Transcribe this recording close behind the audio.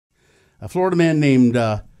A Florida man named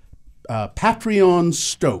Patreon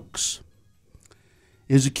Stokes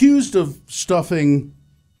is accused of stuffing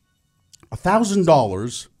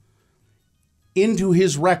 $1,000 into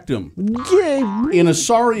his rectum in a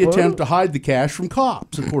sorry attempt to hide the cash from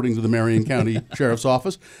cops, according to the Marion County Sheriff's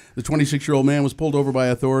Office. The 26-year-old man was pulled over by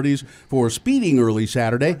authorities for speeding early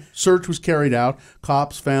Saturday. Search was carried out.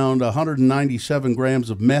 Cops found 197 grams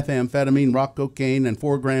of methamphetamine, rock cocaine, and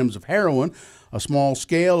 4 grams of heroin, a small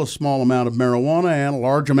scale, a small amount of marijuana, and a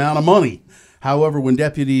large amount of money. However, when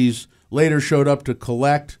deputies later showed up to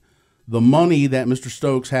collect the money that Mr.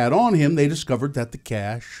 Stokes had on him, they discovered that the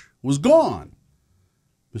cash was gone.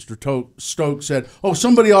 Mr. Stokes said, "Oh,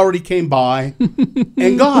 somebody already came by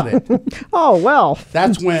and got it." Oh, well.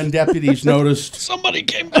 That's when deputies noticed Somebody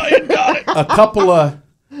came by and got it. a couple of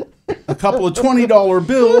 $20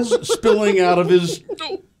 bills spilling out of his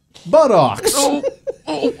buttocks.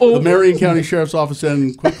 The Marion County Sheriff's Office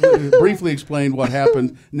then briefly explained what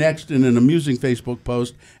happened next in an amusing Facebook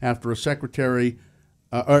post after after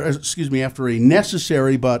a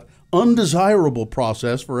necessary but undesirable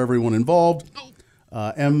process for everyone involved.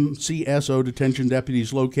 MCSO detention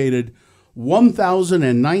deputies located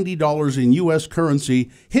 $1,090 in U.S. currency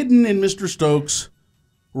hidden in Mr. Stokes'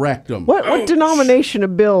 rectum. What denomination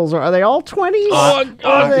of bills are they? All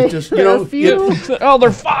 20s? They're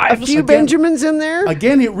fives. A few Benjamins in there?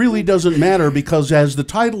 Again, it really doesn't matter because as the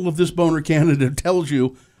title of this boner candidate tells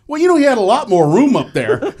you, well, he had a lot more room up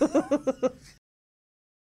there.